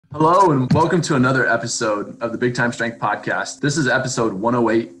Hello and welcome to another episode of the Big Time Strength Podcast. This is episode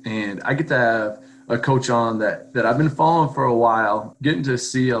 108, and I get to have a coach on that I've been following for a while, getting to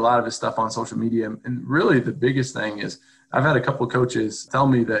see a lot of his stuff on social media. And really the biggest thing is I've had a couple of coaches tell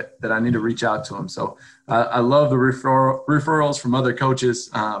me that I need to reach out to him. So I love the referrals from other coaches.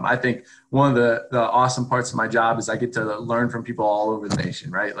 I think one of the awesome parts of my job is I get to learn from people all over the nation,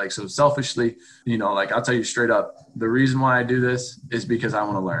 right? Like, so selfishly, I'll tell you straight up, the reason why I do this is because I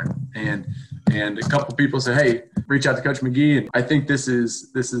want to learn. And a couple of people say, hey, reach out to Coach McGee. And I think this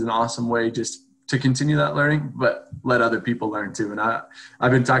is an awesome way just to continue that learning, but let other people learn too. And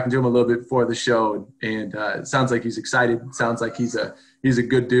I've been talking to him a little bit before the show, and it sounds like he's excited. It sounds like he's a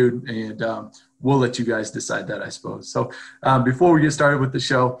good dude, and we'll let you guys decide that, I suppose. So before we get started with the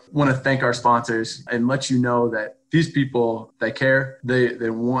show, I want to thank our sponsors and let you know that these people, they care. They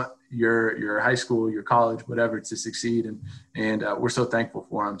want your high school, your college, whatever, to succeed. And we're so thankful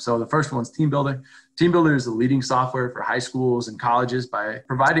for them. So the first one's Team Builder. Team Builder is the leading software for high schools and colleges by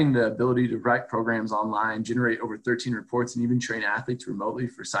providing the ability to write programs online, generate over 13 reports, and even train athletes remotely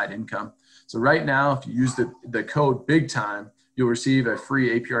for side income. So right now, if you use the code Big Time, you'll receive a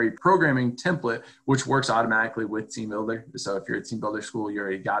free APRE programming template, which works automatically with Team Builder. So if you're at Team Builder school, you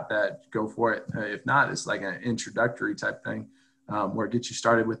already got that, go for it. If not, it's like an introductory type thing where it gets you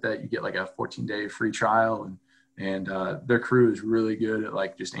started with that. You get like a 14-day free trial, and their crew is really good at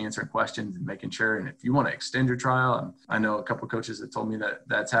like just answering questions and making sure. And if you want to extend your trial, I know a couple of coaches that told me that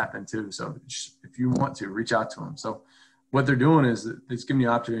that's happened too. So if you want to, reach out to them. So what they're doing is it's giving you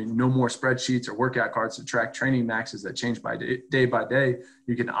the opportunity, no more spreadsheets or workout cards to track training maxes that change by day by day.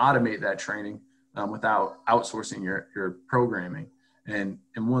 You can automate that training without outsourcing your programming. And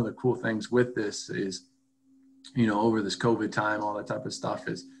one of the cool things with this is, over this COVID time, all that type of stuff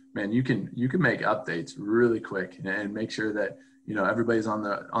is, man, you can make updates really quick and make sure that, everybody's on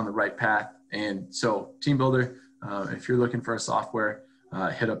the right path. And so Team Builder, if you're looking for a software,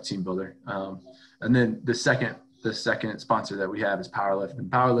 hit up Team Builder. And then the second sponsor that we have is Powerlift. And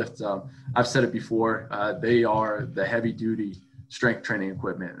Powerlift, I've said it before, they are the heavy duty strength training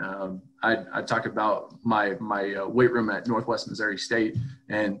equipment. I talk about my weight room at Northwest Missouri State,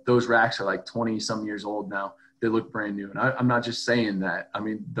 and those racks are like 20 some years old now. They look brand new. And I'm not just saying that. I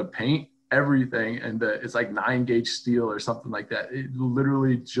mean, the paint, everything, and it's like 9-gauge steel or something like that. It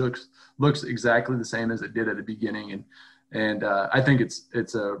literally just looks exactly the same as it did at the beginning. And I think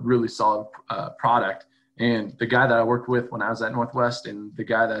it's a really solid product. And the guy that I worked with when I was at Northwest, and the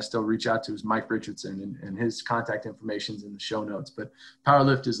guy that I still reach out to, is Mike Richardson, and his contact information is in the show notes. But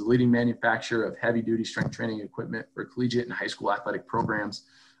Powerlift is the leading manufacturer of heavy-duty strength training equipment for collegiate and high school athletic programs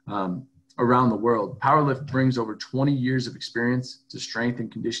around the world. Powerlift brings over 20 years of experience to strength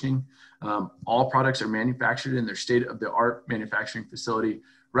and conditioning. All products are manufactured in their state-of-the-art manufacturing facility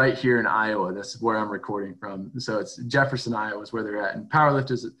right here in Iowa. That's where I'm recording from. So it's Jefferson, Iowa is where they're at. And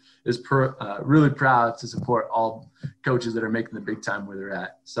Powerlift is really proud to support all coaches that are making the big time where they're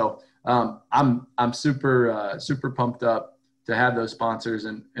at. So I'm super pumped up to have those sponsors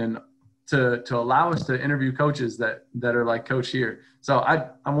and to allow us to interview coaches that are like Coach here. So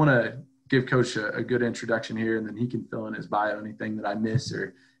I want to give Coach a good introduction here, and then he can fill in his bio, anything that I miss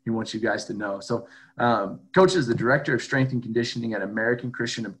or he wants you guys to know. So Coach is the Director of Strength and Conditioning at American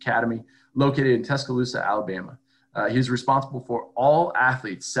Christian Academy, located in Tuscaloosa, Alabama. He's responsible for all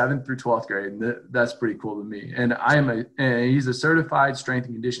athletes 7th through 12th grade, and that's pretty cool to me. And he's a certified strength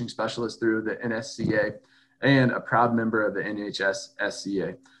and conditioning specialist through the NSCA and a proud member of the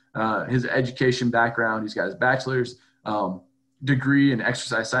NHSSCA. His education background, he's got his bachelor's degree in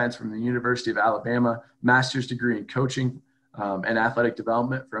exercise science from the University of Alabama, master's degree in coaching and athletic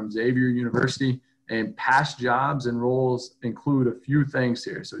development from Xavier University, and past jobs and roles include a few things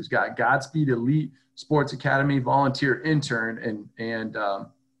here. So he's got Godspeed Elite Sports Academy Volunteer Intern, and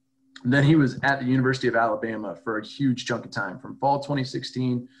then he was at the University of Alabama for a huge chunk of time, from fall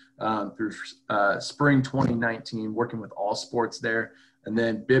 2016 through spring 2019, working with all sports there. And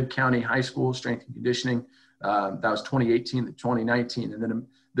then Bibb County High School Strength and Conditioning, that was 2018 to 2019. And then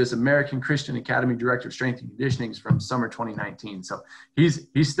this American Christian Academy Director of Strength and Conditioning is from summer 2019. So he's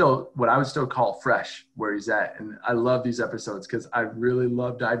still what I would still call fresh where he's at. And I love these episodes because I really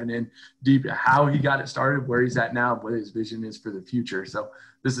love diving in deep at how he got it started, where he's at now, what his vision is for the future. So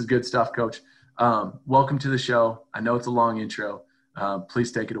this is good stuff, Coach. Welcome to the show. I know it's a long intro.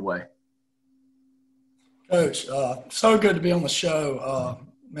 Please take it away. Coach, so good to be on the show.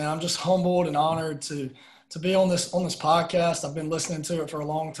 Man, I'm just humbled and honored to be on this podcast. I've been listening to it for a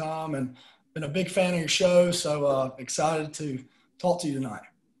long time and been a big fan of your show. So excited to talk to you tonight.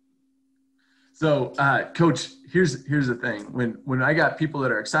 So, Coach, here's the thing. When I got people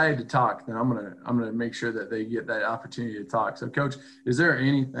that are excited to talk, then I'm gonna make sure that they get that opportunity to talk. So, Coach, is there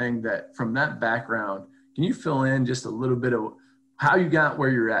anything that from that background, can you fill in just a little bit of how you got where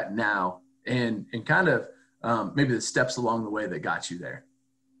you're at now, and kind of maybe the steps along the way that got you there?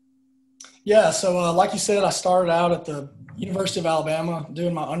 Yeah, so like you said, I started out at the University of Alabama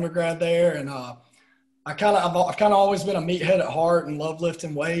doing my undergrad there, and I've kind of always been a meathead at heart and love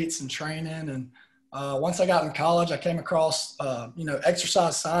lifting weights and training. And once I got in college, I came across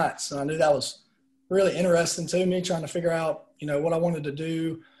exercise science, and I knew that was really interesting to me, trying to figure out what I wanted to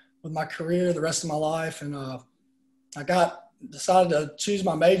do with my career the rest of my life. And decided to choose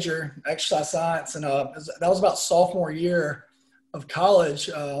my major, exercise science, and that was about sophomore year of college.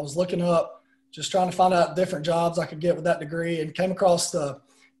 I was looking up, just trying to find out different jobs I could get with that degree, and came across the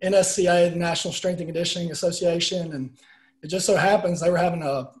NSCA, the National Strength and Conditioning Association. And it just so happens they were having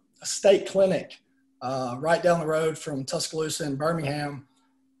a state clinic right down the road from Tuscaloosa in Birmingham.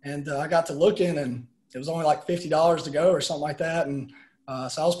 And I got to looking, and it was only like $50 to go or something like that. And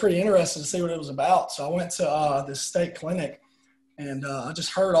so I was pretty interested to see what it was about. So I went to this state clinic, and I just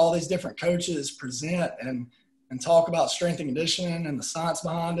heard all these different coaches present and talk about strength and conditioning and the science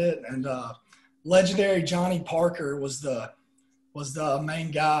behind it. And legendary Johnny Parker was the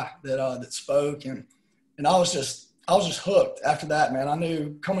main guy that spoke, and I was just hooked after that, man. I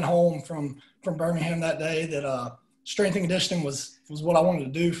knew coming home from Birmingham that day that strength and conditioning was what I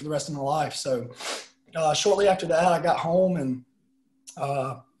wanted to do for the rest of my life. So shortly after that, I got home and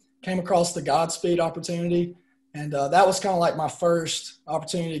came across the Godspeed opportunity, and that was kind of like my first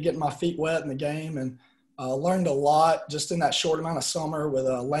opportunity to get my feet wet in the game, and learned a lot just in that short amount of summer with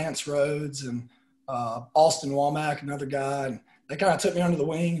Lance Rhodes and Austin Womack, another guy. And they kind of took me under the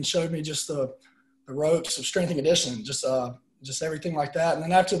wing and showed me just the ropes of strength and conditioning, just everything like that. And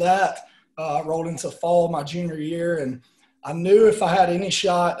then after that, I rolled into fall of my junior year, and I knew if I had any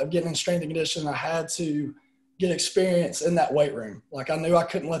shot of getting in strength and conditioning, I had to get experience in that weight room. Like, I knew I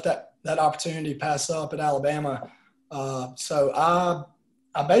couldn't let that opportunity pass up at Alabama. So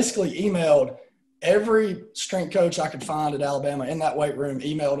I basically emailed every strength coach I could find at Alabama in that weight room,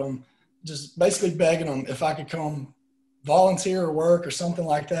 emailed them, just basically begging them if I could come volunteer or work or something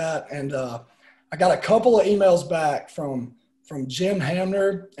like that. And I got a couple of emails back from Jim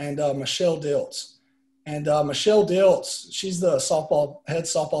Hamner and Michelle Diltz. And Michelle Diltz, she's the head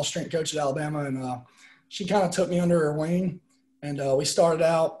softball strength coach at Alabama, and she kind of took me under her wing. And we started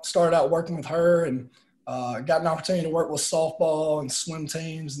out working with her, and got an opportunity to work with softball and swim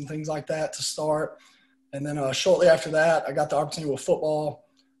teams and things like that to start. And then shortly after that, I got the opportunity with football.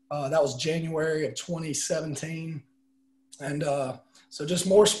 That was January of 2017. And so just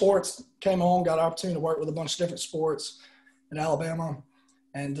more sports came on, got an opportunity to work with a bunch of different sports in Alabama.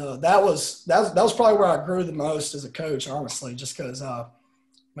 And that was probably where I grew the most as a coach, honestly, just because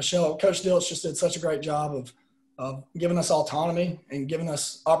Coach Diltz just did such a great job of giving us autonomy and giving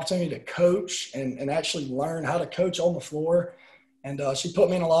us opportunity to coach and actually learn how to coach on the floor. And she put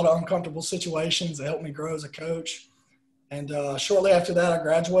me in a lot of uncomfortable situations that helped me grow as a coach. And shortly after that, I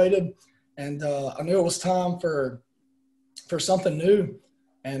graduated, and I knew it was time for something new.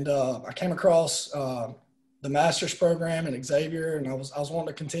 And I came across the master's program at Xavier, and I was wanting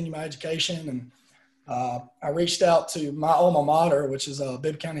to continue my education. And I reached out to my alma mater, which is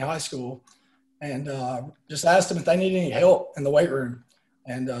Bibb County High School, and just asked them if they needed any help in the weight room.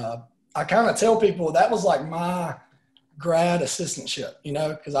 And I kind of tell people that was like my grad assistantship,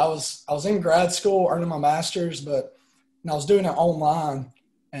 because I was in grad school earning my master's, but I was doing it online,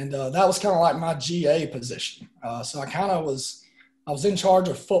 and that was kind of like my GA position. So I was in charge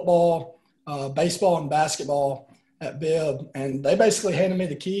of football, baseball, and basketball at Bibb, and they basically handed me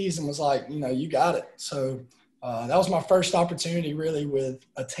the keys and was like, you got it. So that was my first opportunity really with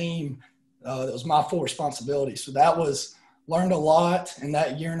a team that was my full responsibility. So learned a lot in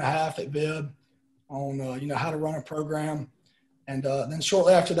that year and a half at Bibb on, how to run a program. And then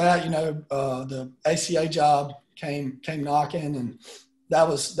shortly after that, the ACA job came knocking, and that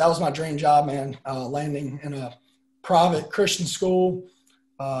was my dream job, man, landing in a private Christian school,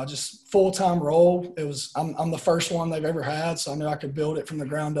 just full-time role. I'm the first one they've ever had, so I knew I could build it from the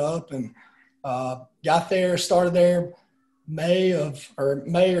ground up, and started there May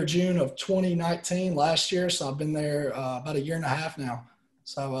or June of 2019 last year. So I've been there about a year and a half now.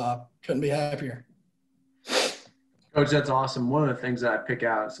 So couldn't be happier. Coach, that's awesome. One of the things that I pick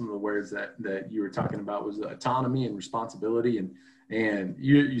out, some of the words that you were talking about, was autonomy and responsibility. And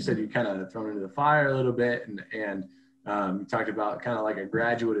you said you kind of thrown into the fire a little bit, and you talked about kind of like a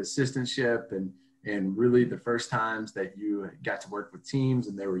graduate assistantship, and and really the first times that you got to work with teams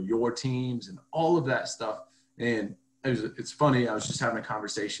and they were your teams and all of that stuff. And it's funny. I was just having a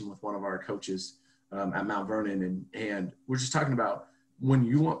conversation with one of our coaches at Mount Vernon, and we're just talking about when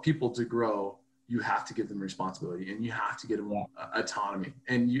you want people to grow, you have to give them responsibility and you have to give them autonomy.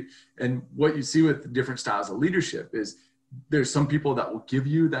 And what you see with the different styles of leadership is there's some people that will give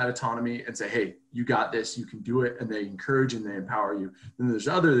you that autonomy and say, hey, you got this, you can do it. And they encourage and they empower you. Then there's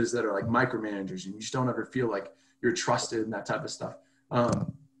others that are like micromanagers and you just don't ever feel like you're trusted and that type of stuff.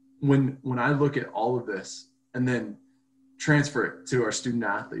 When I look at all of this and then transfer it to our student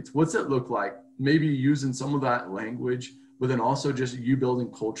athletes, what's it look like? Maybe using some of that language, but then also just you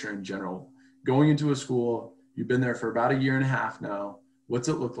building culture in general. Going into a school, you've been there for about a year and a half now. What's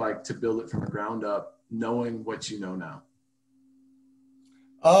it look like to build it from the ground up, knowing what you know now?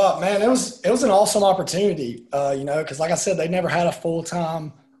 Man, it was an awesome opportunity, because like I said, they never had a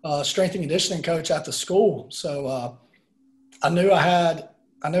full-time strength and conditioning coach at the school. So I knew I had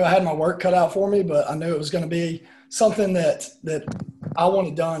my work cut out for me, but I knew it was going to be something that I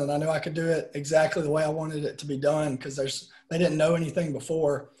wanted done, and I knew I could do it exactly the way I wanted it to be done because they didn't know anything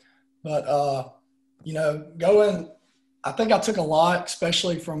before. But I think I took a lot,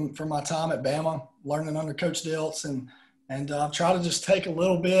 especially from my time at Bama, learning under Coach Dilts, and I've tried to just take a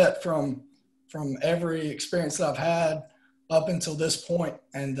little bit from every experience that I've had up until this point.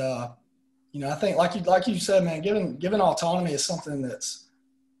 And I think like you said, man, giving autonomy is something that's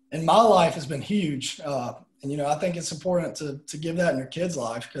in my life has been huge. And I think it's important to give that in your kids'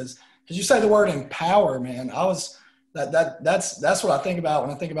 life because you say the word empower, man. That's what I think about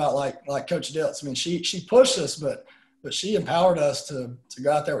when I think about like Coach Dilts. I mean, she pushed us, but she empowered us to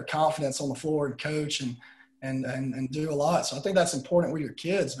go out there with confidence on the floor and coach and do a lot. So I think that's important with your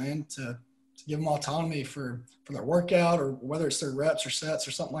kids, man, to give them autonomy for their workout or whether it's their reps or sets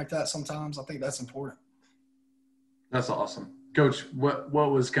or something like that. Sometimes I think that's important. That's awesome. Coach, what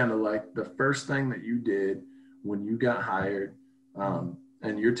was kind of like the first thing that you did when you got hired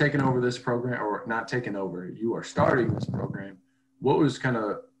and you're taking over this program, or not taking over, you are starting this program? What was kind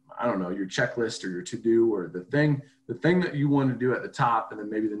of, I don't know, your checklist or your to-do or the thing that you wanted to do at the top, and then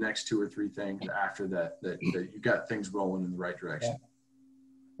maybe the next 2 or 3 things after that you got things rolling in the right direction? Yeah.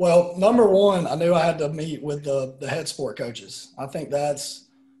 Well, number one, I knew I had to meet with the head sport coaches. I think that's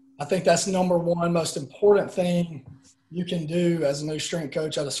number one most important thing you can do as a new strength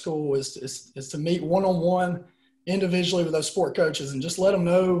coach at a school is to meet one-on-one individually with those sport coaches and just let them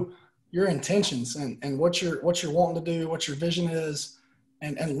know your intentions and what you're wanting to do, what your vision is,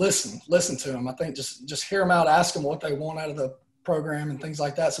 and listen to them. I think just hear them out, ask them what they want out of the program and things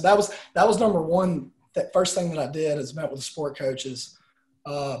like that. So that was number one. That first thing that I did is met with the sport coaches.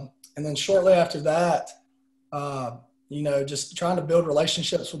 And then shortly after that, just trying to build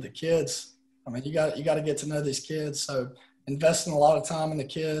relationships with the kids. I mean, you got to get to know these kids. So investing a lot of time in the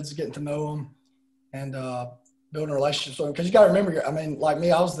kids, getting to know them, and building relationships with them. Because you got to remember, I mean, like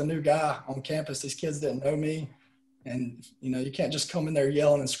me, I was the new guy on campus. These kids didn't know me, and you can't just come in there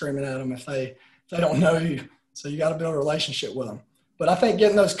yelling and screaming at them if they don't know you. So you got to build a relationship with them. But I think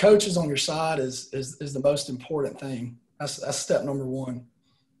getting those coaches on your side is the most important thing. That's step number one.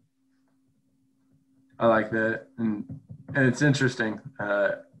 I like that, and it's interesting.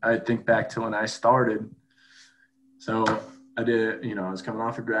 I think back to when I started. So I did, I was coming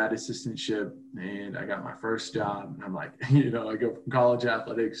off a grad assistantship and I got my first job. And I'm like, I go from college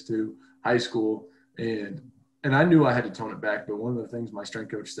athletics to high school, and I knew I had to tone it back. But one of the things my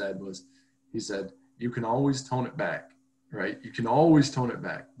strength coach said was, he said, you can always tone it back, right? You can always tone it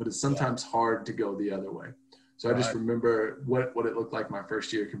back, but it's sometimes hard to go the other way. So I just remember what it looked like my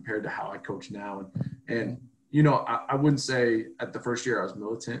first year compared to how I coach now. And I wouldn't say at the first year I was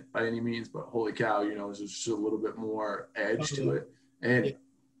militant by any means, but holy cow, there's just a little bit more edge to it.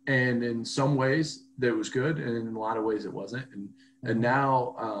 And in some ways that was good, and in a lot of ways it wasn't. And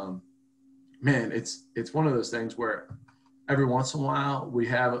now, man, it's one of those things where every once in a while we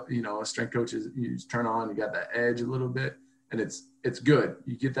have, a strength coach you turn on, you got that edge a little bit, and it's good.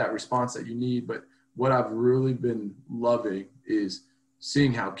 You get that response that you need. But what I've really been loving is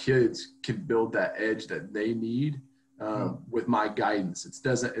seeing how kids can build that edge that they need with my guidance.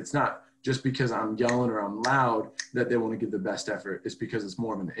 It's not just because I'm yelling or I'm loud that they want to give the best effort. It's because it's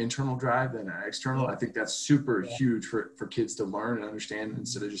more of an internal drive than an external. I think that's super huge for kids to learn and understand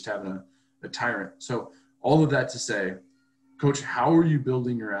instead of just having a tyrant. So all of that to say, Coach, how are you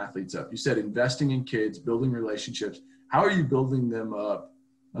building your athletes up? You said investing in kids, building relationships. How are you building them up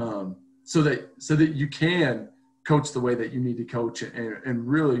so that you can coach the way that you need to coach and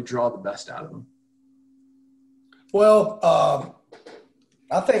really draw the best out of them? Well,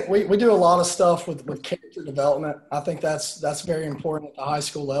 I think we do a lot of stuff with character development. I think that's very important at the high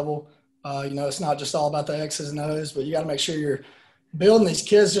school level. It's not just all about the X's and O's, but you got to make sure you're building these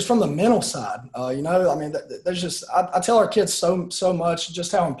kids just from the mental side. There's just I tell our kids so much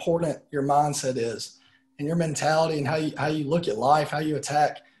just how important your mindset is and your mentality and how you look at life, how you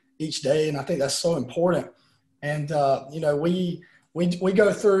attack each day, and I think that's so important. And we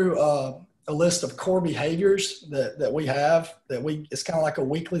go through a list of core behaviors that we have it's kind of like a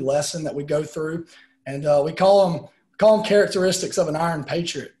weekly lesson that we go through, and we call them characteristics of an Iron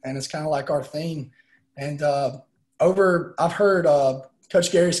Patriot, and it's kind of like our theme. And I've heard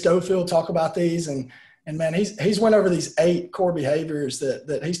Coach Gary Schofield talk about these, and man, he's went over these 8 core behaviors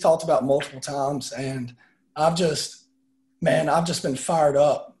that he's talked about multiple times, and I've just been fired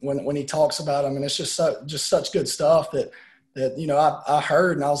up when he talks about them, and it's just such good stuff that I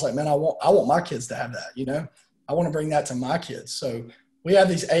heard, and I was like, man, I want my kids to have that. I want to bring that to my kids. So we have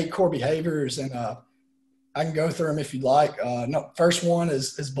these 8 core behaviors, and I can go through them if you'd like. First one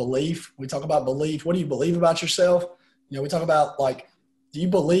is belief. We talk about belief. What do you believe about yourself? We talk about, like, do you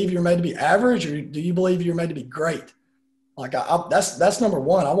believe you're made to be average, or do you believe you're made to be great? Like, that's number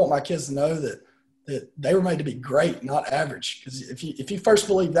one. I want my kids to know that they were made to be great, not average. Because if you first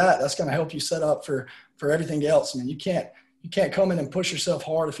believe that, that's going to help you set up for everything else. I mean, you can't come in and push yourself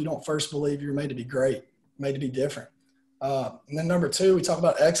hard if you don't first believe you're made to be great, made to be different. And then number 2, we talk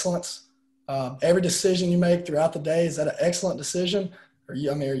about excellence. Every decision you make throughout the day, is that an excellent decision? Are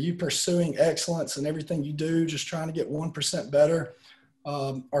you pursuing excellence in everything you do, just trying to get 1% better?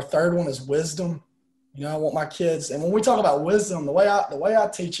 Our third one is wisdom. I want my kids, and when we talk about wisdom, the way I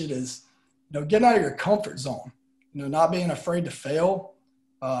teach it is, getting out of your comfort zone, not being afraid to fail.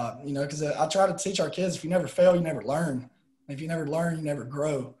 Because I try to teach our kids, if you never fail, you never learn. And if you never learn, you never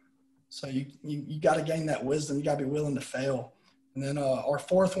grow. So you got to gain that wisdom. You got to be willing to fail. And then our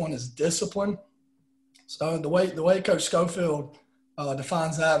fourth one is discipline. So the way Coach Schofield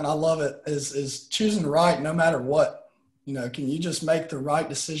defines that, and I love it, is choosing right no matter what. Can you just make the right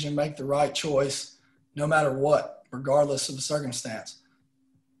decision, make the right choice, no matter what, regardless of the circumstance?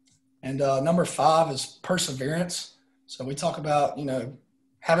 And number 5 is perseverance. So we talk about,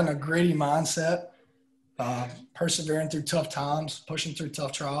 having a gritty mindset, persevering through tough times, pushing through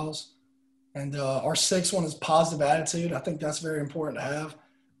tough trials. And our 6th one is positive attitude. I think that's very important to have.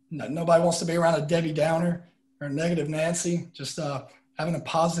 Nobody wants to be around a Debbie Downer or a negative Nancy. Just having a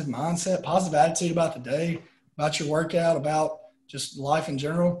positive mindset, positive attitude about the day, about your workout, about just life in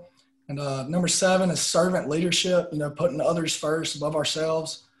general. And number 7 is servant leadership, putting others first above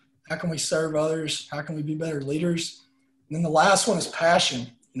ourselves. How can we serve others? How can we be better leaders? And then the last one is passion.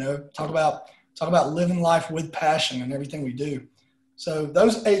 Talk about living life with passion in everything we do. So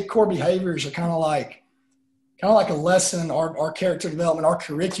those 8 core behaviors are kind of like a lesson, our character development, our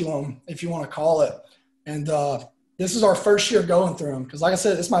curriculum, if you want to call it. And this is our first year going through them, because like I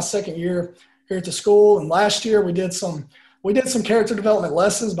said, it's my 2nd year here at the school. And last year we did some character development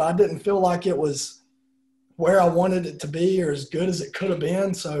lessons, but I didn't feel like it was where I wanted it to be or as good as it could have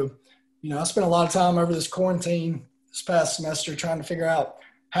been. So, I spent a lot of time over this quarantine this past semester trying to figure out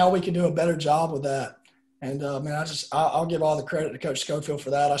how we could do a better job with that. And I'll give all the credit to Coach Schofield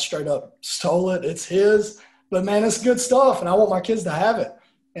for that. I straight up stole it. It's his, but man, it's good stuff, and I want my kids to have it.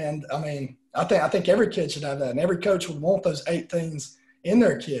 And I think every kid should have that, and every coach would want those 8 things in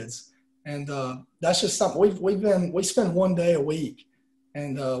their kids. And that's just something we spend one day a week,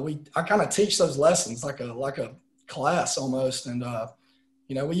 and I kind of teach those lessons like a class almost. And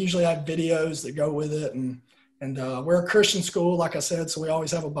we usually have videos that go with it, and we're a Christian school, like I said, so we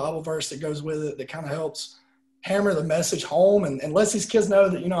always have a Bible verse that goes with it that kind of helps hammer the message home and lets these kids know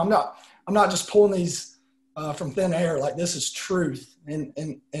that, I'm not just pulling these from thin air. Like, this is truth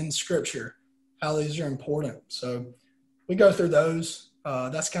in Scripture, how these are important. So we go through those.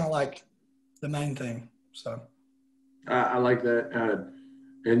 That's kind of like the main thing. So I like that.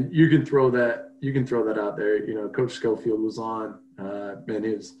 And you can throw that out there. Coach Schofield was on, and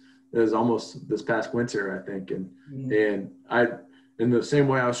it was almost this past winter, I think. And I, in the same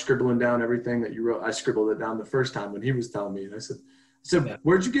way I was scribbling down everything that you wrote, I scribbled it down the first time when he was telling me. And I said, Yeah.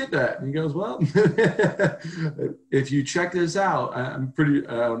 Where'd you get that? And he goes, well, if you check this out, I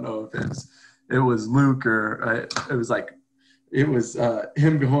don't know if it was Luke or it was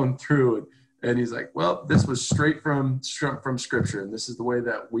him going through it. And he's like, well, this was straight from Scripture. And this is the way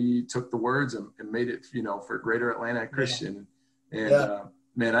that we took the words and made it, for Greater Atlanta Christian. And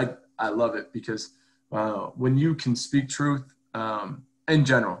man, I love it, because when you can speak truth in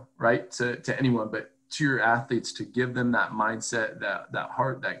general, right, to anyone, but to your athletes, to give them that mindset, that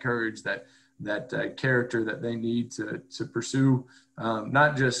heart, that courage, that character that they need to pursue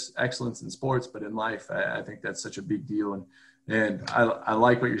not just excellence in sports, but in life. I think that's such a big deal. And I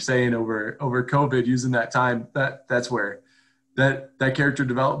like what you're saying over COVID, using that time. That's where that character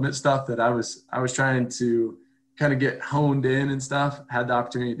development stuff that I was trying to kind of get honed in and stuff, had the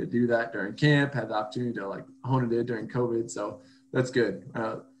opportunity to do that during camp, had the opportunity to like hone it in during COVID. So that's good.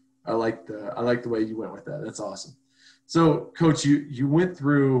 I like the way you went with that. That's awesome. So Coach, you went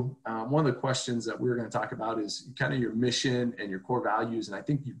through one of the questions that we were going to talk about is kind of your mission and your core values. And I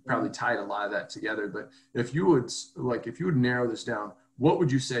think you probably tied a lot of that together, but if you would narrow this down, what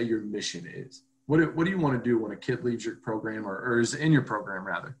would you say your mission is? What do you want to do when a kid leaves your program or is in your program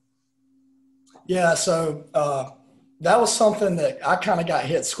rather? Yeah. So that was something that I kind of got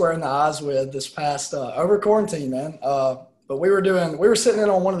hit square in the eyes with this past over quarantine, man. But we were sitting in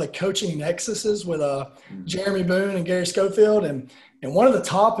on one of the coaching nexuses with Jeremy Boone and Gary Schofield. And one of the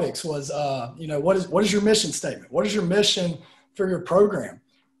topics was, what is your mission statement? What is your mission for your program?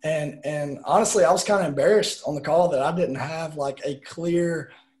 And honestly, I was kind of embarrassed on the call that I didn't have like a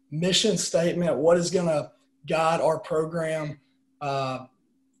clear mission statement. What is going to guide our program?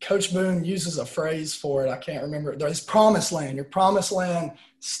 Coach Boone uses a phrase for it. I can't remember. There's promised land, your promised land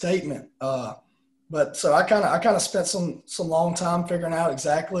statement. But so I kind of spent some long time figuring out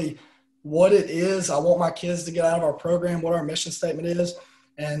exactly what it is I want my kids to get out of our program, what our mission statement is.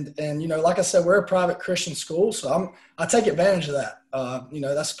 And like I said, we're a private Christian school, so I take advantage of that.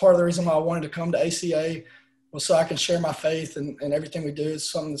 That's part of the reason why I wanted to come to ACA, was so I can share my faith and everything we do is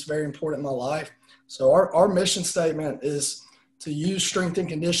something that's very important in my life. So our mission statement is to use strength and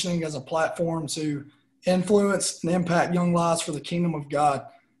conditioning as a platform to influence and impact young lives for the kingdom of God.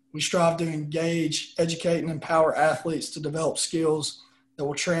 We strive to engage, educate, and empower athletes to develop skills that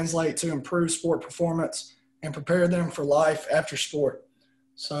will translate to improved sport performance and prepare them for life after sport.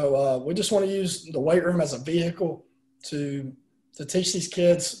 So we just want to use the weight room as a vehicle to teach these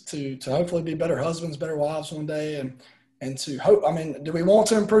kids to hopefully be better husbands, better wives one day, and to hope. I mean, do we want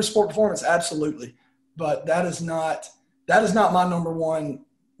to improve sport performance? Absolutely, but that is not my number one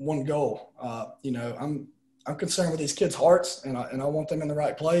goal. I'm concerned with these kids' hearts, and I want them in the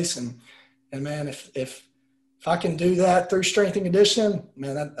right place. And man, if I can do that through strength and conditioning,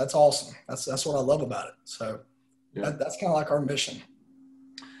 man, that's awesome. That's what I love about it. So yeah. That's kind of like our mission.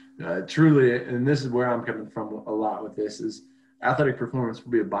 Truly, and this is where I'm coming from a lot with this, is athletic performance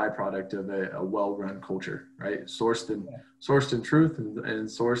will be a byproduct of a well-run culture, right? Sourced in truth and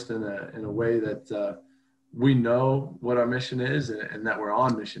sourced in a way that we know what our mission is and that we're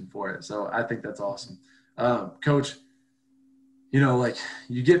on mission for it. So I think that's awesome. Coach, like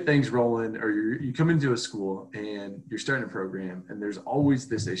you get things rolling, or you come into a school and you're starting a program, and there's always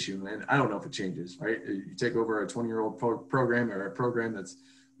this issue, and I don't know if it changes, right? You take over a 20-year-old program or a program that's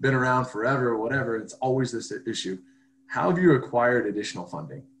been around forever or whatever, it's always this issue. How have you acquired additional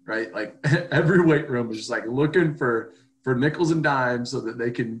funding, right? Like every weight room is just like looking for nickels and dimes so that they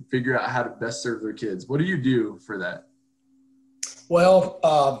can figure out how to best serve their kids. What do you do for that? Well,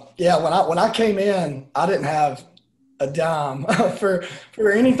 when I came in, I didn't have a dime for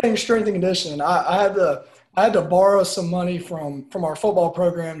anything strength and conditioning. I had to borrow some money from our football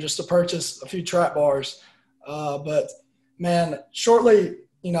program just to purchase a few track bars. But man, shortly,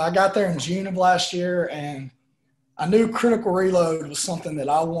 I got there in June of last year, and I knew critical reload was something that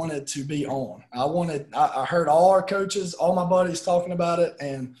I wanted to be on. I heard all our coaches, all my buddies talking about it,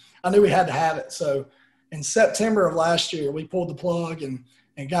 and I knew we had to have it. So in September of last year, we pulled the plug and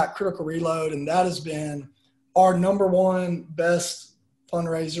got critical reload, and that has been our number one best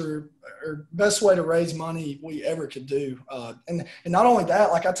fundraiser or best way to raise money we ever could do. And not only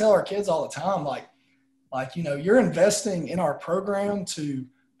that, like I tell our kids all the time, you're investing in our program to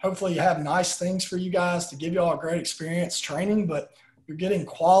hopefully have nice things for you guys, to give you all a great experience training, but you're getting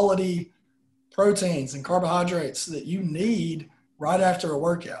quality proteins and carbohydrates that you need right after a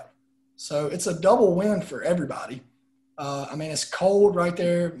workout. So it's a double win for everybody. It's cold right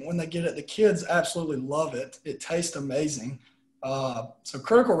there when they get it. The kids absolutely love it. It tastes amazing. So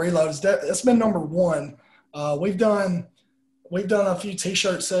critical reload it's been number one. We've done a few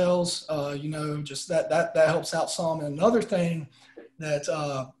t-shirt sales, just that helps out some. And another thing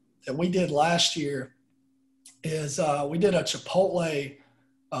that we did last year is we did a Chipotle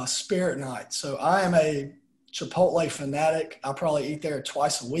spirit night. So I am a Chipotle fanatic. I probably eat there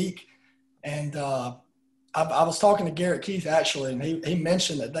twice a week. And I was talking to Garrett Keith actually, and he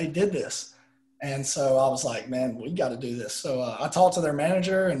mentioned that they did this. And so I was like, man, we got to do this. So I talked to their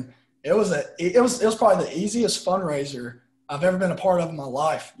manager, and it was probably the easiest fundraiser I've ever been a part of in my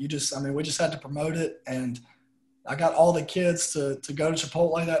life. We just had to promote it, and I got all the kids to go to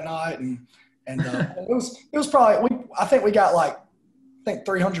Chipotle that night, and And it was probably, I think we got like,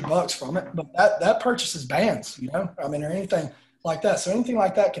 $300 from it, but that purchases bands, or anything like that. So anything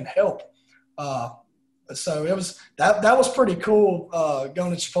like that can help. So it was, that was pretty cool,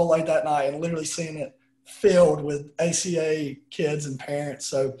 going to Chipotle that night and literally seeing it filled with ACA kids and parents.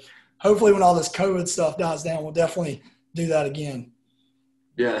 So hopefully when all this COVID stuff dies down, we'll definitely do that again.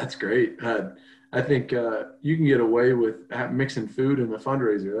 Yeah, that's great. I think you can get away with mixing food in the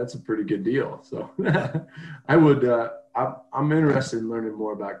fundraiser. That's a pretty good deal. So I'm interested in learning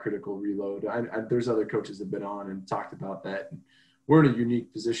more about critical reload. There's other coaches that have been on and talked about that. And we're in a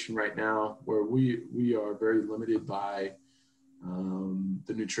unique position right now where we are very limited by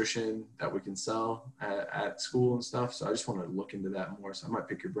the nutrition that we can sell at school and stuff. So I just want to look into that more. So I might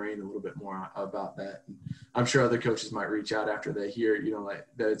pick your brain a little bit more about that. And I'm sure other coaches might reach out after they hear, like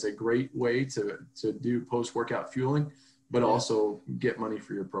that it's a great way to do post-workout fueling, but also get money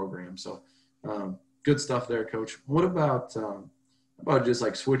for your program. So good stuff there, Coach. What about just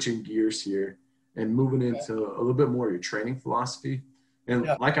like switching gears here and moving into a little bit more of your training philosophy? And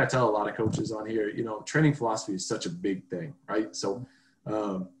like I tell a lot of coaches on here, training philosophy is such a big thing, right? So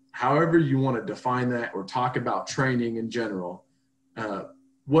however you want to define that or talk about training in general,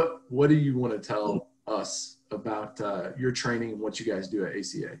 what do you want to tell us about your training and what you guys do at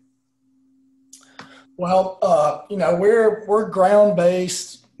ACA? Well, we're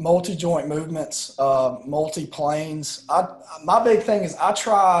ground-based, multi-joint movements, multi-planes. My big thing is I'm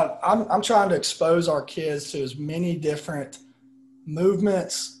trying to expose our kids to as many different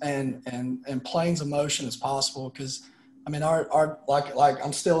movements and planes of motion as possible. Because our like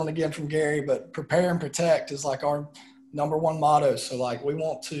I'm stealing again from Gary, but prepare and protect is like our number one motto. So like we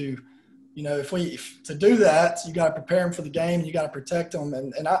want to, if to do that, you got to prepare them for the game. You got to protect them.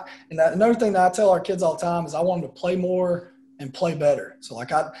 And another thing that I tell our kids all the time is I want them to play more and play better. So like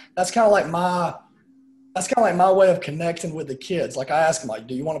that's kind of like my way of connecting with the kids. Like I ask them, like,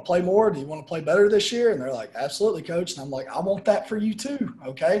 do you want to play more? Do you want to play better this year? And they're like, absolutely, coach. And I'm like, I want that for you too.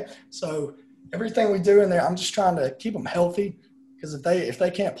 Okay. So everything we do in there, I'm just trying to keep them healthy, because if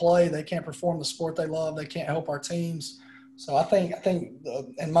they can't play, they can't perform the sport they love. They can't help our teams. So I think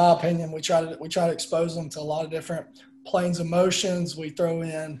in my opinion, we try to expose them to a lot of different planes of motions. We throw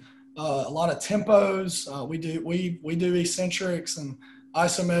in a lot of tempos. We do eccentrics and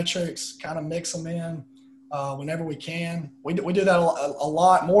isometrics, kind of mix them in whenever we can. We do that a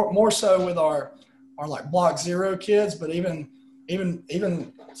lot more so with our like block zero kids, but even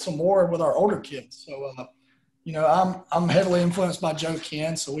some more with our older kids. So I'm heavily influenced by Joe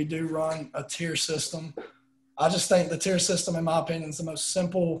Ken, so we do run a tier system. I just think the tier system, in my opinion, is the most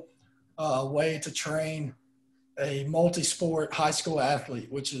simple way to train a multi-sport high school athlete,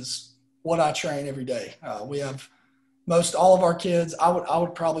 which is what I train every day. We have all of our kids. I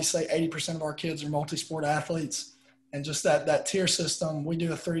would probably say 80% of our kids are multi-sport athletes, and just that tier system. We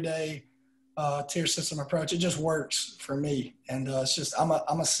do a 3-day tier system approach. It just works for me, and it's just I'm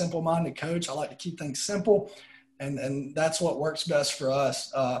a simple-minded coach. I like to keep things simple, and that's what works best for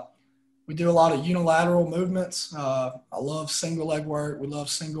us. We do a lot of unilateral movements. I love single leg work. We love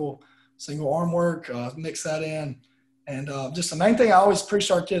single arm work. Mix that in. And just the main thing I always preach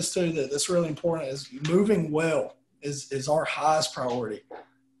to our kids too, that's really important, is moving well is our highest priority.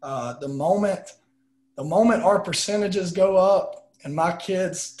 The moment our percentages go up and my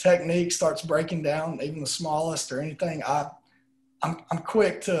kids' technique starts breaking down, even the smallest or anything, I'm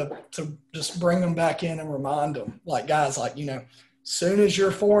quick to just bring them back in and remind them, like, guys, like, soon as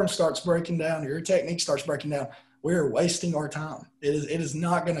your form starts breaking down, your technique starts breaking down, we're wasting our time. It is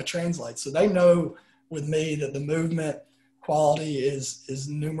not going to translate. So they know with me that the movement quality is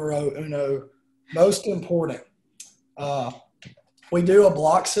numero uno, most important. We do a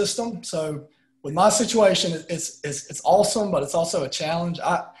block system. So with my situation, it's awesome, but it's also a challenge.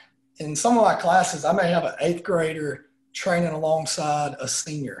 In some of my classes, I may have an 8th grader training alongside a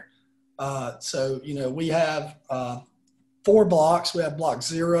senior. So we have 4 blocks. We have block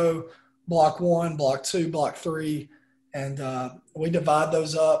 0, block 1, block 2, block 3, and we divide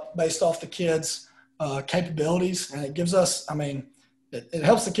those up based off the kids' capabilities, and it gives us. It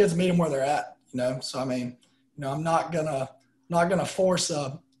helps the kids meet them where they're at. So I'm not gonna force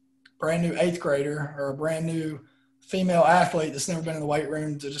a brand new 8th grader or a brand new female athlete that's never been in the weight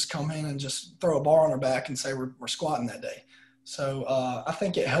room to just come in and just throw a bar on her back and say we're squatting that day. So I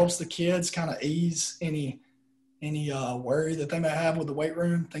think it helps the kids kind of ease any worry that they may have with the weight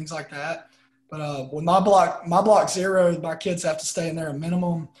room, things like that. But with my block 0, my kids have to stay in there a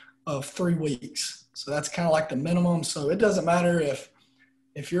minimum of 3 weeks. So that's kind of like the minimum. So it doesn't matter if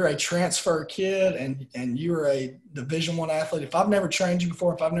you're a transfer kid and you're a Division I athlete. If I've never trained you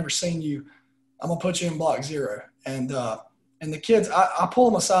before, if I've never seen you I'm going to put you in block 0. And the kids, I pull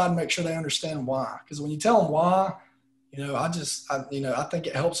them aside and make sure they understand why. Because when you tell them why, I think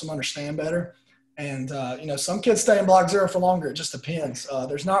it helps them understand better. And, some kids stay in block 0 for longer. It just depends.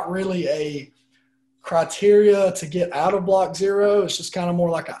 There's not really a criteria to get out of block 0. It's just kind of more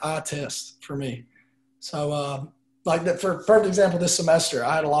like an eye test for me. So, like that, for perfect example, this semester,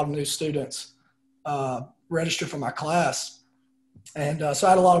 I had a lot of new students register for my class. And so I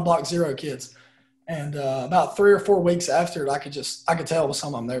had a lot of block 0 kids. And about 3 or 4 weeks after it, I could tell with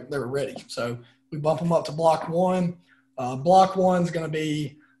some of them they were ready. So we bump them up to block 1. Block 1 is going to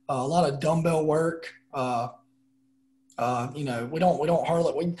be a lot of dumbbell work. We don't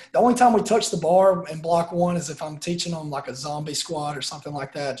hardly. The only time we touch the bar in block 1 is if I'm teaching them like a zombie squat or something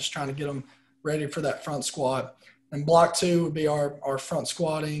like that, just trying to get them ready for that front squat. And block 2 would be our front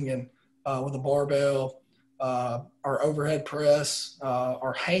squatting and with a barbell, our overhead press,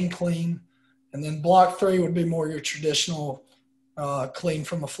 our hang clean. And then block 3 would be more your traditional clean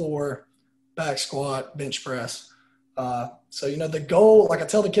from the floor, back squat, bench press. So the goal, like I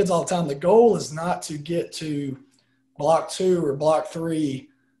tell the kids all the time, the goal is not to get to block 2 or block 3,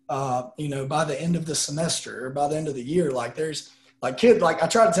 by the end of the semester or by the end of the year. Like I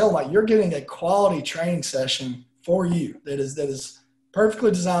try to tell them, like, you're getting a quality training session for you that is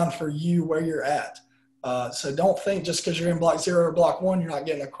perfectly designed for you where you're at. So don't think just because you're in block 0 or block 1, you're not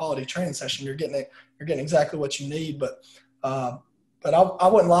getting a quality training session. You're getting exactly what you need. But I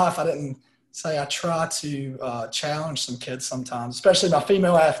wouldn't lie if I didn't say I try to challenge some kids sometimes, especially my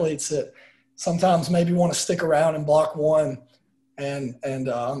female athletes that sometimes maybe want to stick around in block 1, and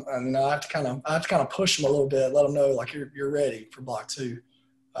I have to kind of push them a little bit, let them know like you're ready for block 2.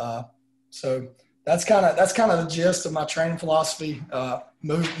 So that's kind of the gist of my training philosophy.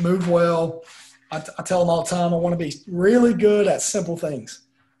 Move well. I tell them all the time I want to be really good at simple things,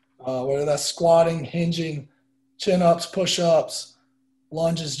 whether that's squatting, hinging, chin-ups, push-ups,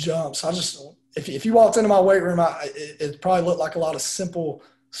 lunges, jumps. If you walked into my weight room, it probably looked like a lot of simple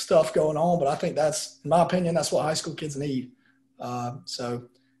stuff going on, but I think that's, in my opinion, that's what high school kids need. So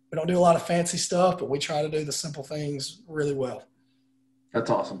we don't do a lot of fancy stuff, but we try to do the simple things really well. That's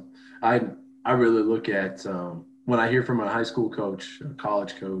awesome. I really look at when I hear from a high school coach, a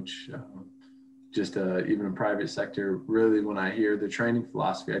college coach, even a private sector, really when I hear the training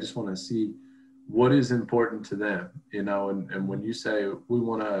philosophy, I just want to see what is important to them, and when you say we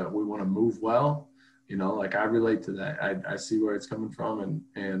want to move well, like I relate to that. I see where it's coming from,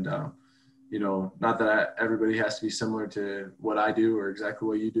 and not that everybody has to be similar to what I do or exactly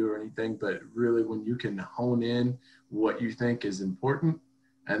what you do or anything, but really when you can hone in what you think is important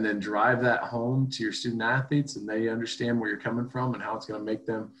and then drive that home to your student athletes and they understand where you're coming from and how it's going to make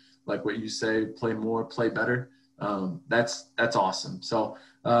them, like what you say, play more, play better. That's awesome. So,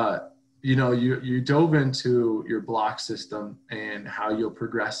 you dove into your block system and how you'll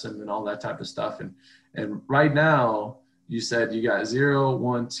progress them and all that type of stuff. And right now you said you got 0,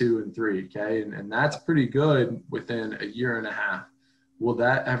 1, 2, and 3. Okay. And that's pretty good within a year and a half. Will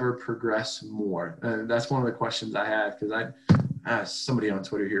that ever progress more? And that's one of the questions I had, because I asked somebody on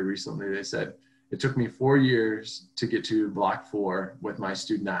Twitter here recently. They said, it took me 4 years to get to block 4 with my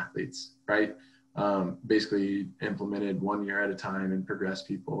student athletes, right? Basically implemented 1 year at a time and progress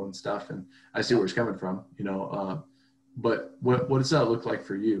people and stuff. And I see where it's coming from, but what does that look like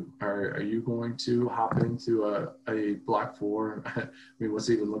for you? Are you going to hop into a block 4? I mean, what's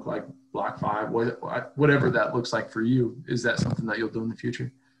it even look like? Block 5, whatever that looks like for you. Is that something that you'll do in the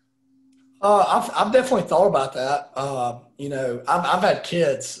future? I've definitely thought about that. I've had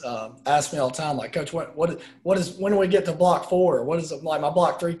kids ask me all the time, like, Coach, when do we get to block 4? What is it like my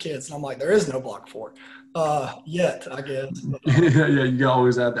block 3 kids? And I'm like, there is no block 4 yet, I guess. But, yeah, you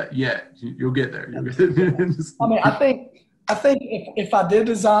always add that. Yet you'll get there. You'll get there. I mean, I think if I did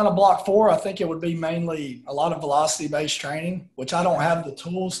design a block 4, I think it would be mainly a lot of velocity-based training, which I don't have the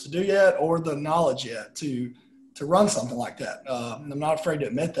tools to do yet or the knowledge yet to run something like that. I'm not afraid to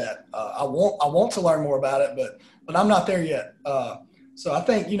admit that. I want to learn more about it, but I'm not there yet. So I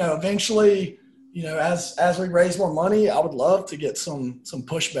think, eventually, as we raise more money, I would love to get some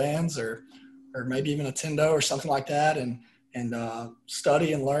push bands or maybe even a Tendo or something like that and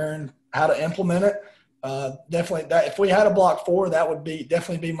study and learn how to implement it. Definitely that if we had a block 4, that would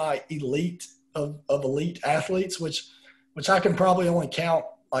definitely be my elite of elite athletes, which I can probably only count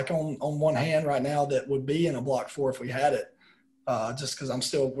like on one hand right now that would be in a block 4 if we had it, just because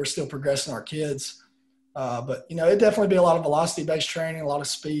we're still progressing our kids. But it'd definitely be a lot of velocity-based training, a lot of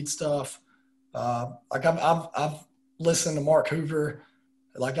speed stuff. Like I've listened to Mark Hoover.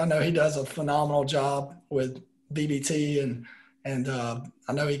 Like I know he does a phenomenal job with BBT and And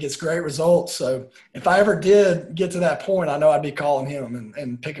I know he gets great results. So if I ever did get to that point, I know I'd be calling him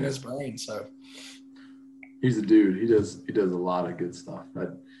and picking his brain. So he's a dude. He does a lot of good stuff.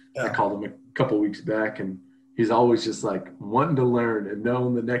 I called him a couple of weeks back, and he's always just like wanting to learn and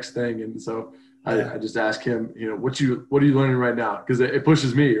know the next thing. And so I just ask him, you know, what are you learning right now? Because it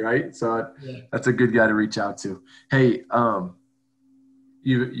pushes me, right? So that's a good guy to reach out to. Hey,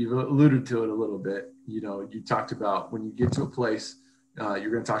 you've alluded to it a little bit. You know, you talked about when you get to a place,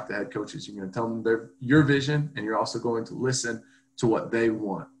 you're going to talk to head coaches. You're going to tell them your vision, and you're also going to listen to what they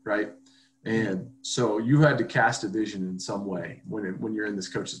want, right? And so you had to cast a vision in some way when you're in this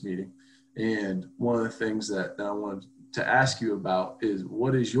coaches meeting. And one of the things that I wanted to ask you about is,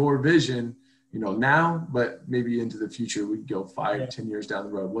 what is your vision, you know, now, but maybe into the future? We could go 5-10 years down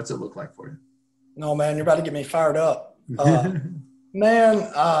the road. What's it look like for you? No, man, you're about to get me fired up.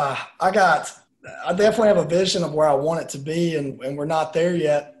 I definitely have a vision of where I want it to be, and we're not there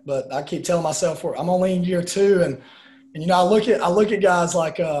yet. But I keep telling myself I'm only in year 2, and you know, I look at guys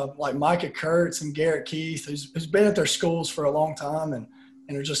like Micah Kurtz and Garrett Keith, who's been at their schools for a long time, and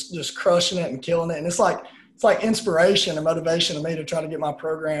are just crushing it and killing it. And it's like inspiration and motivation to me to try to get my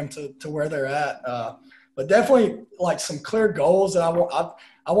program to where they're at. But definitely like some clear goals that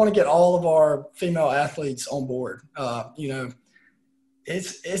I want to get all of our female athletes on board. You know,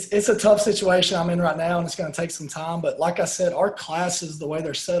 it's a tough situation I'm in right now, and it's going to take some time. But like I said, our classes, the way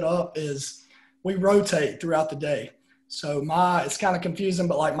they're set up is we rotate throughout the day. So it's kind of confusing,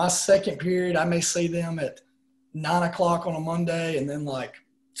 but like my second period, I may see them at 9 o'clock on a Monday and then like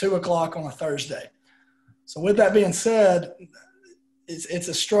 2 o'clock on a Thursday. So with that being said, it's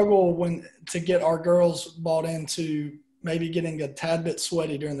a struggle to get our girls bought into maybe getting a tad bit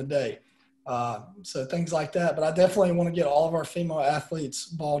sweaty during the day. So things like that. But I definitely want to get all of our female athletes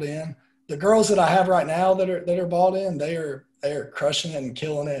bought in. The girls that I have right now that are bought in, they are crushing it and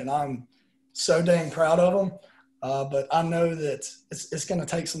killing it, and I'm so dang proud of them. But I know that it's going to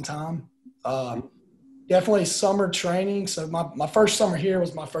take some time. Definitely summer training. So my first summer here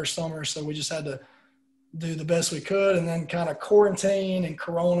was my first summer, so we just had to do the best we could, and then kind of quarantine and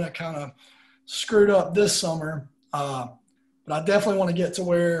Corona kind of screwed up this summer. But I definitely want to get to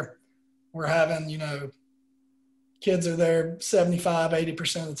where we're having, you know, kids are there 75,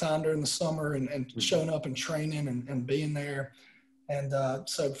 80% of the time during the summer and showing up and training and being there. And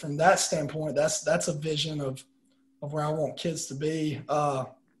so from that standpoint, that's a vision of where I want kids to be.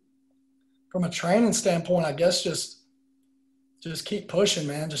 From a training standpoint, I guess just keep pushing,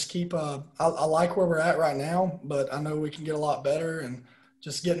 man. Just keep I like where we're at right now, but I know we can get a lot better, and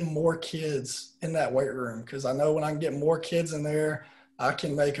just getting more kids in that weight room, because I know when I can get more kids in there, I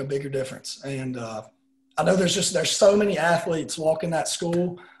can make a bigger difference. And I know there's so many athletes walking in that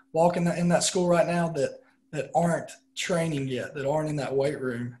school right now that aren't training yet, that aren't in that weight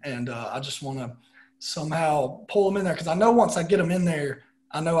room. And I just want to somehow pull them in there, because I know once I get them in there,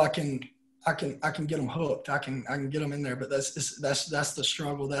 I know I can get them hooked. I can get them in there. But that's the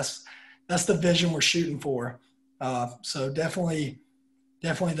struggle. That's the vision we're shooting for. So definitely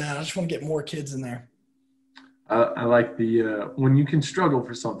that. I just want to get more kids in there. I like when you can struggle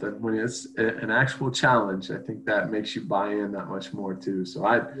for something, when it's an actual challenge, I think that makes you buy in that much more too. So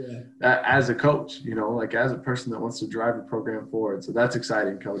as a coach, you know, like as a person that wants to drive your program forward. So that's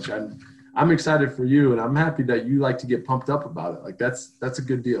exciting, Coach. I'm excited for you, and I'm happy that you like to get pumped up about it. Like that's a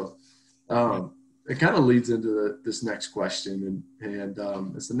good deal. It kind of leads into this next question, and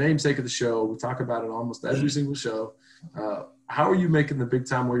it's the namesake of the show. We talk about it almost every single show. How are you making the big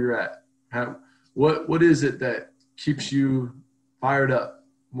time where you're at? What is it that keeps you fired up?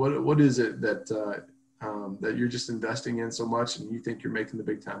 What is it that that you're just investing in so much, and you think you're making the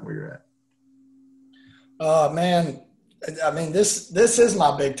big time where you're at? Man, I mean, this is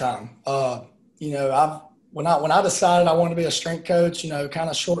my big time. You know, when I decided I wanted to be a strength coach, you know, kind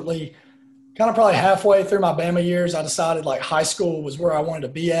of probably halfway through my Bama years, I decided like high school was where I wanted to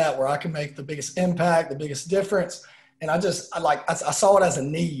be at, where I could make the biggest impact, the biggest difference. And I saw it as a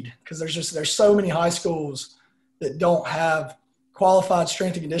need, because there's so many high schools that don't have qualified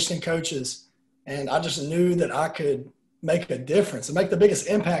strength and conditioning coaches. And I just knew that I could make a difference and make the biggest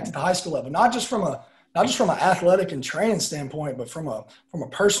impact at the high school level, not just from an athletic and training standpoint, but from a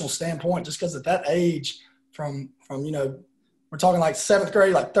personal standpoint, just because at that age, from you know, we're talking like seventh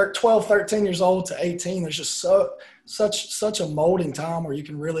grade, like 12, 13 years old to 18, there's just such a molding time where you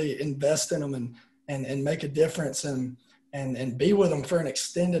can really invest in them and make a difference and be with them for an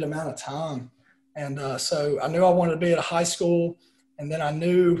extended amount of time. And so I knew I wanted to be at a high school. And then I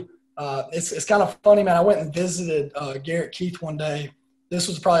knew it's kind of funny, man. I went and visited Garrett Keith one day. This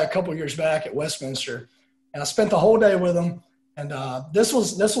was probably a couple years back at Westminster. And I spent the whole day with him. And this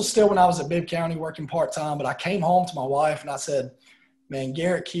was still when I was at Bibb County working part-time, but I came home to my wife and I said, man,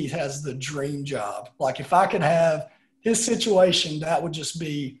 Garrett Keith has the dream job. Like if I could have his situation, that would just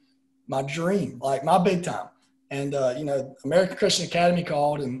be my dream, like my big time. And, American Christian Academy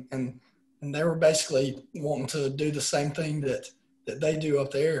called and they were basically wanting to do the same thing that they do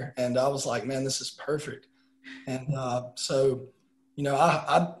up there. And I was like, man, this is perfect. And so,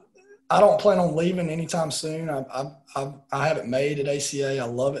 I don't plan on leaving anytime soon. I have it made at ACA. I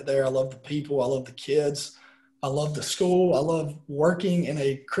love it there. I love the people. I love the kids. I love the school. I love working in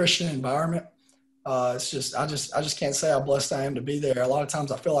a Christian environment. It's just I just can't say how blessed I am to be there. A lot of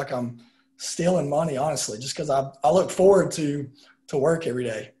times I feel like I'm stealing money, honestly, just because I look forward to work every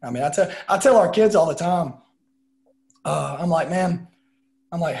day. I mean, I tell our kids all the time. I'm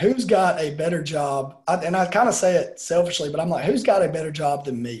like, who's got a better job? And I kind of say it selfishly, but I'm like, who's got a better job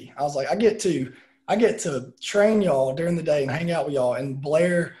than me? I was like, I get to train y'all during the day and hang out with y'all and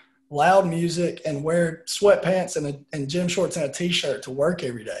blare loud music and wear sweatpants and gym shorts and a t-shirt to work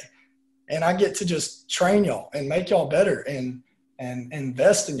every day. And I get to just train y'all and make y'all better and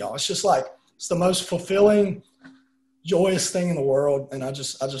invest in y'all. It's just like, it's the most fulfilling, joyous thing in the world. And I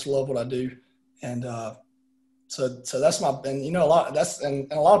just love what I do. And, so that's and a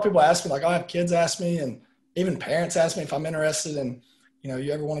lot of people ask me, like I have kids ask me and even parents ask me if I'm interested in,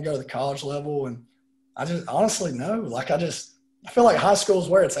 you ever want to go to the college level? And I just honestly no, like I feel like high school is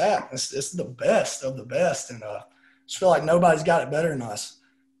where it's at. It's the best of the best. And I just feel like nobody's got it better than us.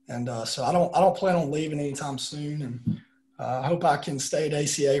 And so I don't plan on leaving anytime soon. And I hope I can stay at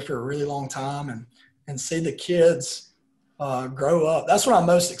ACA for a really long time and see the kids grow up. That's what I'm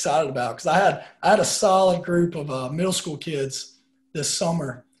most excited about, because I had a solid group of middle school kids this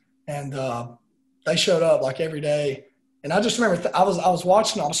summer, and they showed up like every day. And I just remember I was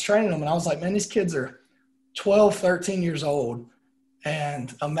watching, I was training them, and I was like, man, these kids are 12, 13 years old,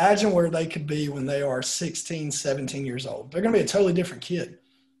 and imagine where they could be when they are 16, 17 years old. They're going to be a totally different kid.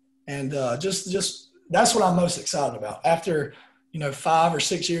 And just that's what I'm most excited about. After 5 or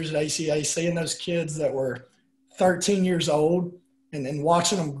 6 years at ACA, seeing those kids that were 13 years old and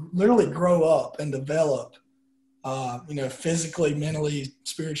watching them literally grow up and develop, physically, mentally,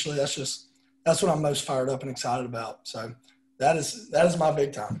 spiritually, that's what I'm most fired up and excited about. So that is my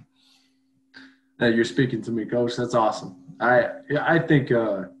big time. Hey, you're speaking to me, Coach. That's awesome. I think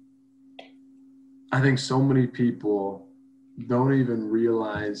so many people don't even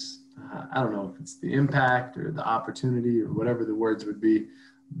realize, I don't know if it's the impact or the opportunity or whatever the words would be,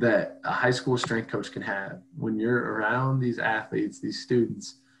 that a high school strength coach can have when you're around these athletes, these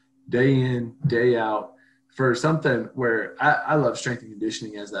students, day in, day out, for something where I love strength and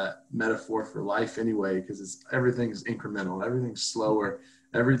conditioning as that metaphor for life anyway, because everything's incremental, everything's slower,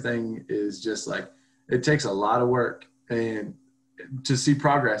 everything is just like, it takes a lot of work, and to see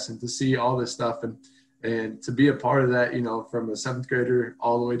progress and to see all this stuff and to be a part of that, from a 7th grader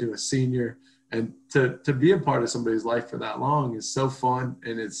all the way to a senior, and to be a part of somebody's life for that long is so fun.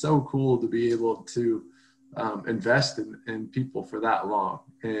 And it's so cool to be able to invest in people for that long.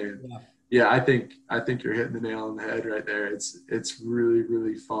 And yeah, I think you're hitting the nail on the head right there. It's really,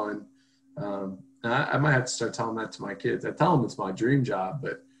 really fun. And I might have to start telling that to my kids. I tell them it's my dream job,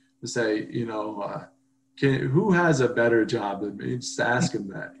 but to say, who has a better job than me? Just ask them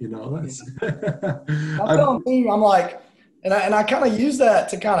that, I'm telling you, I'm like, and I kind of use that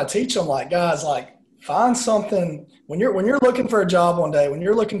to kind of teach them, like, guys, like, find something when you're looking for a job one day, when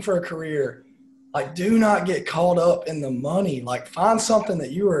you're looking for a career, like, do not get caught up in the money. Like, find something that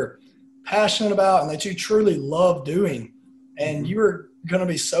you are passionate about and that you truly love doing, and you're going to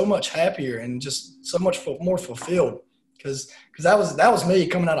be so much happier and just so much more fulfilled. Because that was me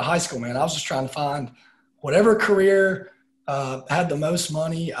coming out of high school, man. I was just trying to find whatever career had the most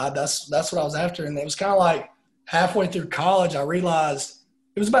money. That's what I was after. And it was kind of like halfway through college, I realized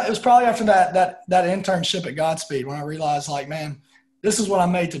it was probably after that internship at Godspeed when I realized, like, man, this is what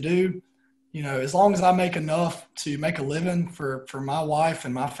I'm made to do. As long as I make enough to make a living for my wife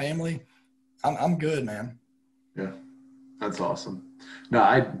and my family, I'm good, man. Yeah, that's awesome. No,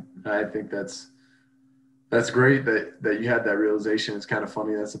 I think that's great that you had that realization. It's kind of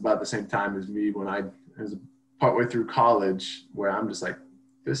funny. That's about the same time as me when I was partway through college, where I'm just like,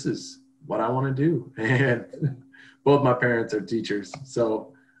 this is what I want to do. And both my parents are teachers,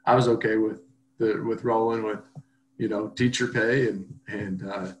 so I was okay with rolling with, teacher pay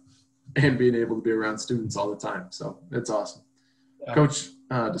and being able to be around students all the time. So it's awesome. Yeah. Coach,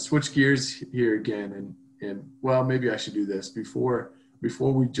 to switch gears here again, and well, maybe I should do this before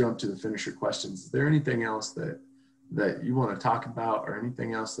we jump to the finisher questions. Is there anything else that you want to talk about, or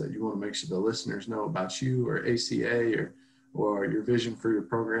anything else that you want to make sure the listeners know about you or ACA, or or your vision for your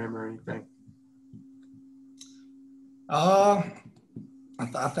program or anything? I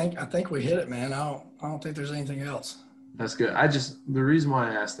think we hit it, man. I don't think there's anything else. That's good. The reason why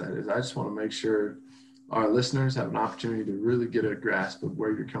I asked that is I just want to make sure our listeners have an opportunity to really get a grasp of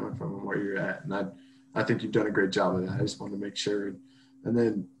where you're coming from and where you're at. And I think you've done a great job of that. I just want to make sure. And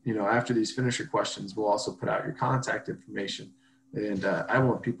then, after these finisher questions, we'll also put out your contact information. And I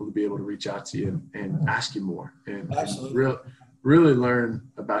want people to be able to reach out to you and ask you more and really learn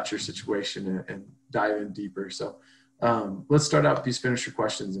about your situation and dive in deeper. So let's start out with these finisher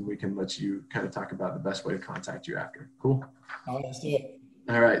questions, and we can let you kind of talk about the best way to contact you after. Cool? Oh, let's do it.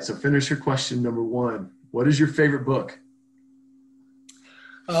 All right. So finisher question number 1. What is your favorite book?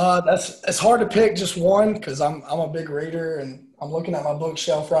 It's hard to pick just one because I'm a big reader, and I'm looking at my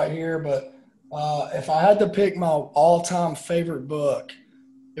bookshelf right here. But if I had to pick my all-time favorite book,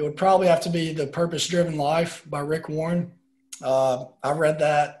 it would probably have to be The Purpose-Driven Life by Rick Warren. I read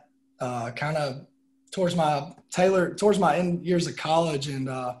that kind of towards my end years of college, and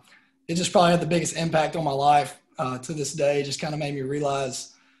it just probably had the biggest impact on my life to this day. It just kind of made me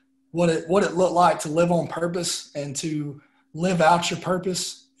realize what it looked like to live on purpose and to live out your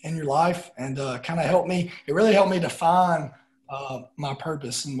purpose in your life, and kind of helped me. It really helped me define my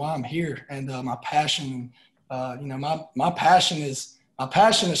purpose and why I'm here, and my passion. My passion is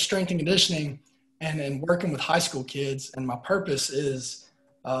strength and conditioning, and working with high school kids, and my purpose is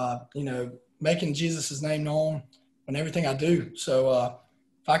making Jesus' name known in everything I do. So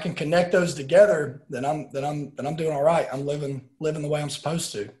if I can connect those together, then I'm doing all right. I'm living the way I'm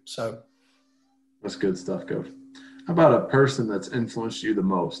supposed to. So that's good stuff, Coach. How about a person that's influenced you the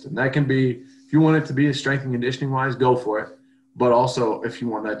most? And that can be, if you want it to be a strength and conditioning wise, go for it. But also if you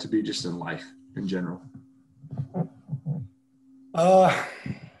want that to be just in life in general.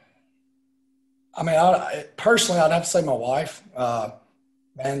 Personally, I'd have to say my wife.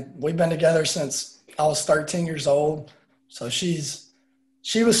 And we've been together since I was 13 years old. So she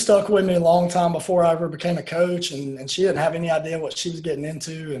was stuck with me a long time before I ever became a coach, and she didn't have any idea what she was getting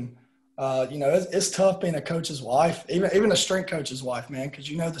into. And, it's tough being a coach's wife, even a strength coach's wife, man, because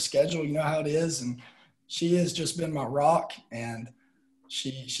the schedule, how it is. And she has just been my rock, and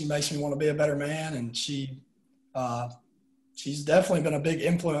she makes me want to be a better man. And she's definitely been a big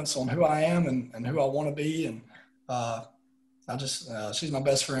influence on who I am and who I want to be. And she's my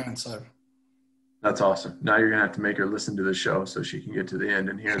best friend. So that's awesome. Now you're gonna have to make her listen to the show so she can get to the end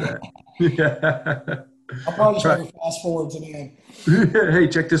and hear that. Yeah. I'll probably try to fast forward to the end. Hey,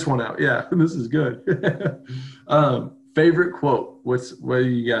 check this one out. Yeah, this is good. Favorite quote? What do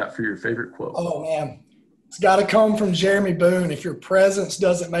you got for your favorite quote? Oh man, it's got to come from Jeremy Boone. If your presence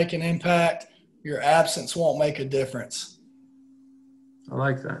doesn't make an impact, your absence won't make a difference. I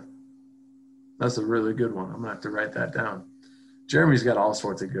like that. That's a really good one. I'm gonna have to write that down. Jeremy's got all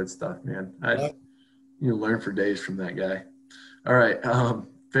sorts of good stuff, man. You learn for days from that guy. All right.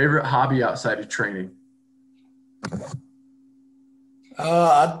 Favorite hobby outside of training?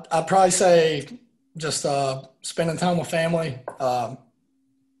 I'd probably say just spending time with family. I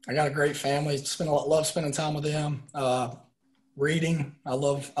got a great family. Love spending time with them. Reading. I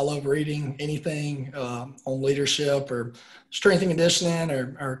love reading anything on leadership or strength and conditioning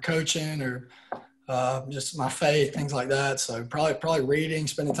or coaching or just my faith, things like that. So probably reading,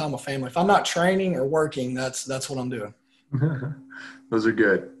 spending time with family. If I'm not training or working, that's what I'm doing. Those are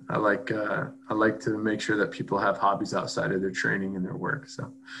good. I like to make sure that people have hobbies outside of their training and their work.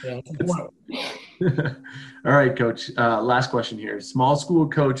 So, yeah. All right, Coach. Last question here. Small school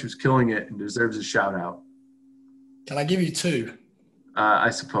coach who's killing it and deserves a shout out. Can I give you 2? I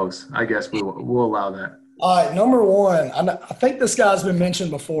suppose. I guess we'll allow that. All right, number 1. I think this guy's been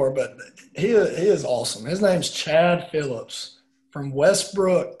mentioned before, but he is awesome. His name's Chad Phillips from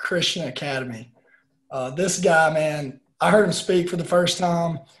Westbrook Christian Academy. This guy, man, I heard him speak for the first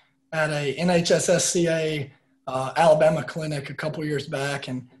time at a NHSSCA Alabama clinic a couple years back,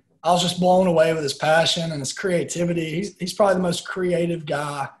 and I was just blown away with his passion and his creativity. He's probably the most creative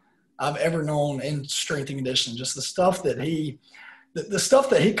guy I've ever known in strength and conditioning. Just the stuff that he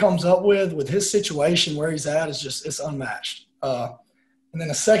comes up with his situation where he's at is just, it's unmatched. And then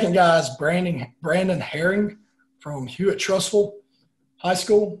the second guy is Brandon Herring from Hewitt-Trussville High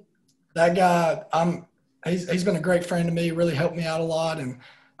School. That guy, he's been a great friend to me, really helped me out a lot. And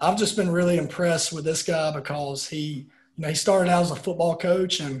I've just been really impressed with this guy because he started out as a football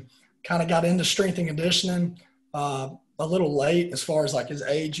coach and kind of got into strength and conditioning a little late as far as like his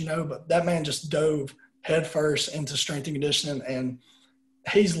age, but that man just dove headfirst into strength and conditioning, and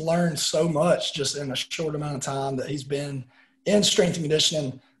he's learned so much just in a short amount of time that he's been in strength and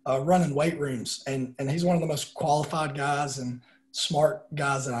conditioning. running weight rooms, and he's one of the most qualified guys and smart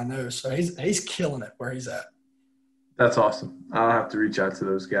guys that I know. So he's killing it where he's at. That's awesome. I'll have to reach out to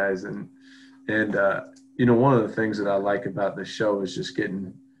those guys. And one of the things that I like about this show is just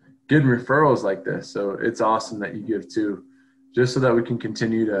getting referrals like this. So it's awesome that you give too, just so that we can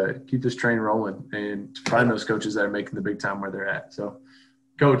continue to keep this train rolling and to find those coaches that are making the big time where they're at. So,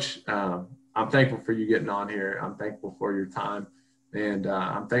 Coach, I'm thankful for you getting on here. I'm thankful for your time. And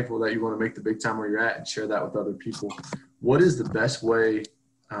I'm thankful that you want to make the big time where you're at and share that with other people. What is the best way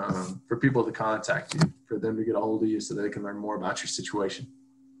for people to contact you, for them to get a hold of you so that they can learn more about your situation?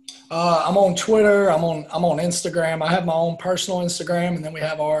 I'm on Twitter. I'm on Instagram. I have my own personal Instagram, and then we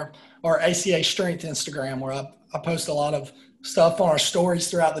have our ACA Strength Instagram, where I post a lot of stuff on our stories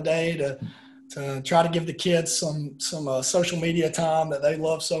throughout the day to try to give the kids some social media time that they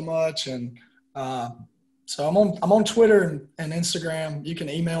love so much. And so I'm on Twitter and Instagram. You can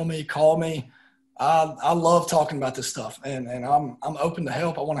email me, call me. I love talking about this stuff, and I'm open to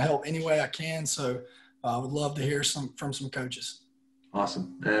help. I want to help any way I can. So I would love to hear from some coaches.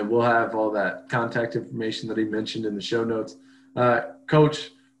 Awesome. And we'll have all that contact information that he mentioned in the show notes.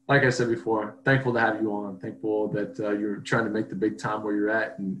 Coach, like I said before, thankful to have you on. Thankful that you're trying to make the big time where you're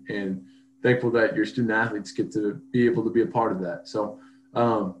at, and thankful that your student athletes get to be able to be a part of that. So,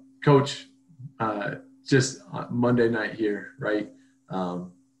 Coach, just Monday night here, right?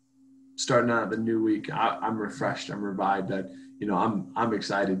 Starting out the new week, I'm refreshed. I'm revived. I'm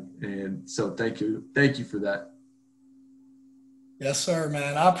excited. And so thank you for that. Yes, sir,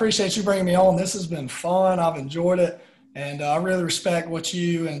 man. I appreciate you bringing me on. This has been fun. I've enjoyed it. And I really respect what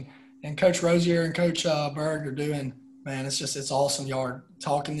you and Coach Rozier and Coach Berg are doing. Man, it's awesome. Y'all are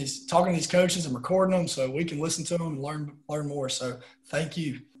talking to these coaches and recording them so we can listen to them and learn more. So thank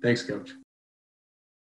you. Thanks, Coach.